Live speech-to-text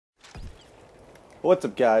What's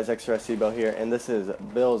up guys, cBell here, and this is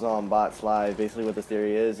Bills on Bots Live. Basically what this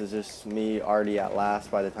theory is just me already at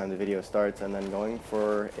last by the time the video starts and then going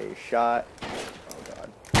for a shot. Oh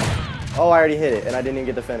god. Oh, I already hit it and I didn't even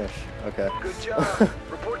get to finish. Okay. Good job.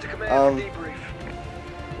 Report to command for debrief.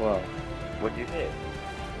 Well. What'd you hit?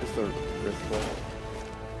 Just a wrist roll.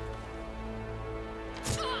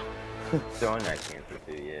 Throwing that cancer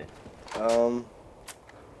too, yeah.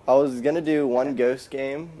 I was gonna do one Ghost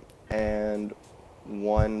game and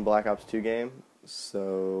one Black Ops 2 game,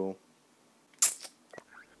 so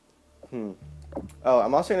oh,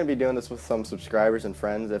 I'm also going to be doing this with some subscribers and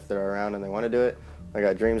friends if they're around and they want to do it. I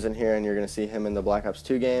got Dreams in here and you're going to see him in the Black Ops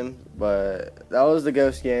 2 game, but that was the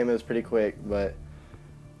Ghost game. It was pretty quick, but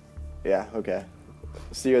yeah, okay.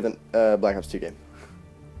 See you in the Black Ops 2 game.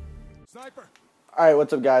 Sniper. Alright,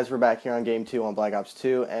 what's up guys? We're back here on game 2 on Black Ops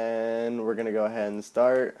 2 and we're going to go ahead and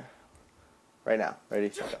start right now.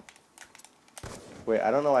 Ready, set, go. Wait,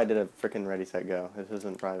 I don't know why I did a freaking ready, set, go. This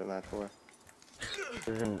isn't private match 4. This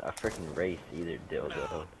isn't a freaking race either,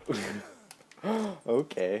 dildo.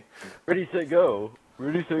 Okay. Ready, set, go.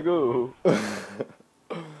 Ready, set, go.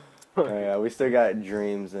 Oh yeah, we still got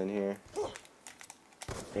Dreams in here.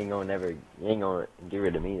 You ain't gonna get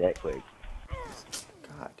rid of me that quick.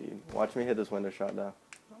 God, dude. Watch me hit this window shot now.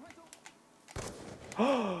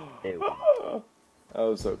 Ew. That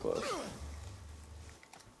was so close.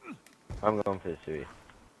 I'm going for the series.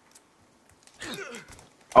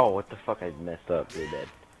 Oh, what the fuck? I messed up. You're dead.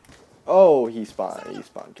 Oh, he spawned. He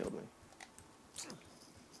spawned killed me.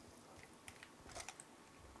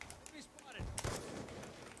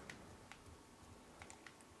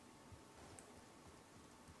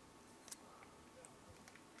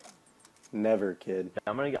 Never, kid.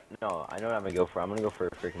 I'm gonna go. No, I know what I'm gonna go for. I'm gonna go for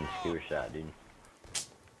a freaking skewer shot, dude.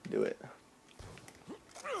 Do it.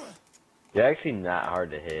 You're actually not hard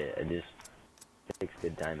to hit. It just takes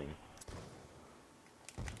good timing.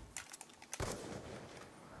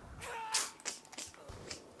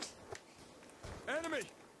 Enemy.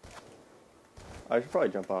 I should probably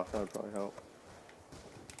jump off. That would probably help.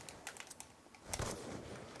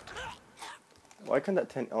 Why couldn't that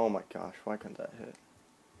 10? Oh my gosh, why couldn't that hit?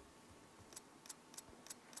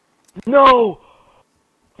 No!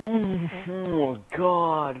 Oh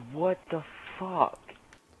god, what the fuck?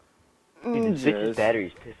 Dude, this bitch's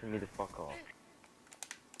battery's pissing me the fuck off.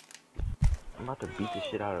 I'm about to beat the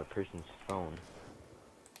shit out of a person's phone.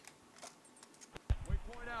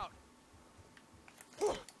 Waypoint out.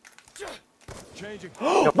 Changing.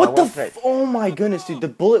 What the f- Oh my goodness, dude. The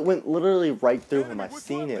bullet went literally right through him. I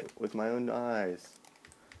seen it with my own eyes.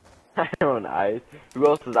 My own eyes? Who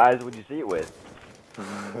else's eyes would you see it with?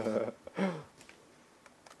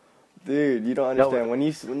 Dude, you don't understand. When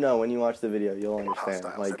you watch the video, you'll understand.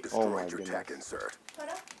 Like, oh my goodness.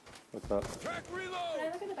 What's up? Track reload. Can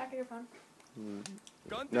I look at the back of your phone?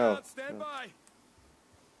 Gun No. down. Stand by.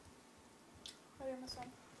 Oh, you're on this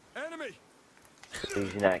one. Enemy.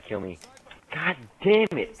 Please do not kill me. God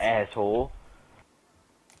damn it, asshole.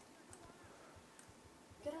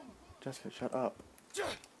 Get on. Jessica, shut up.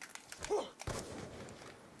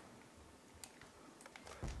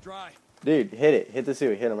 Dry. Dude, hit it. Hit the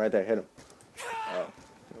suit. Hit him right there. Hit him. Oh.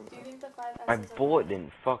 Do you think the 5S My is bullet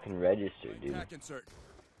didn't fucking register, dude. Tack insert.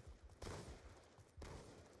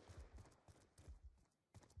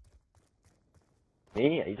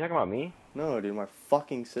 Me? Are you talking about me? No, dude, my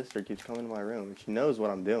fucking sister keeps coming to my room. She knows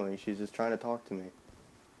what I'm doing. She's just trying to talk to me.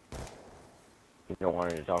 You don't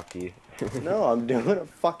want her to talk to you? No, I'm doing a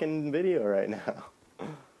fucking video right now.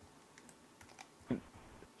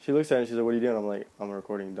 She looks at it and she's like, what are you doing? I'm like, I'm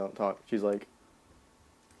recording, don't talk. She's like,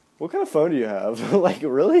 what kind of phone do you have? Like,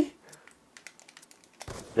 really?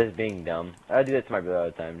 Just being dumb. I do that to my brother all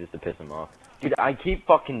the time just to piss him off. Dude, I keep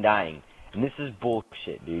fucking dying. And this is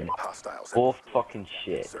bullshit, dude. Bull fucking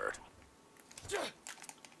shit.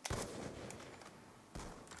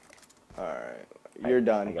 Alright. You're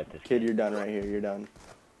done. I got this. Kid, you're done right here. You're done.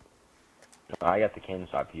 I got the cannon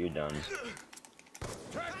stop. You're done.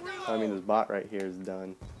 I mean, this bot right here is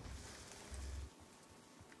done.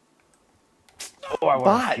 Oh, I wanna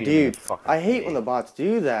Bot, shoot him in dude. the fucking I hate face. when the bots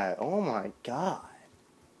do that. Oh my god.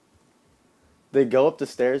 They go up the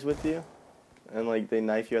stairs with you, and like they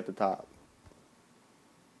knife you at the top.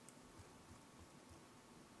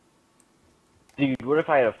 Dude, what if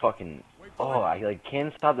I had a fucking... Oh, I like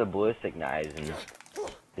can't stop the ballistic knives and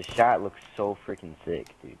the shot looks so freaking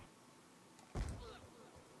sick, dude.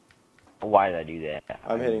 Why did I do that?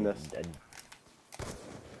 I'm hitting this.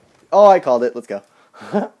 Oh, I called it. Let's go.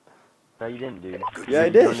 No, you didn't, dude. Yeah, I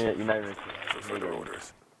did. You're not even...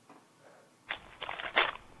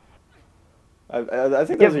 I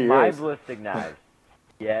think Give those are my yours. ballistic knives.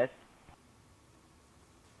 Yes.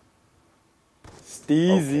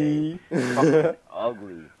 Steezy. Fucking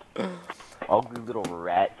ugly. Ugly little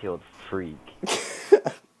rat-tailed freak.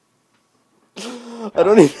 I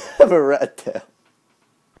don't even have a rat tail.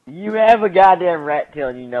 You have a goddamn rat tail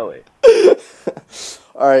and you know it.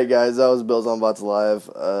 Alright guys, that was Bill's on Bots Live.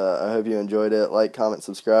 I hope you enjoyed it. Like, comment,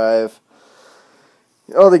 subscribe.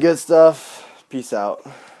 All the good stuff. Peace out.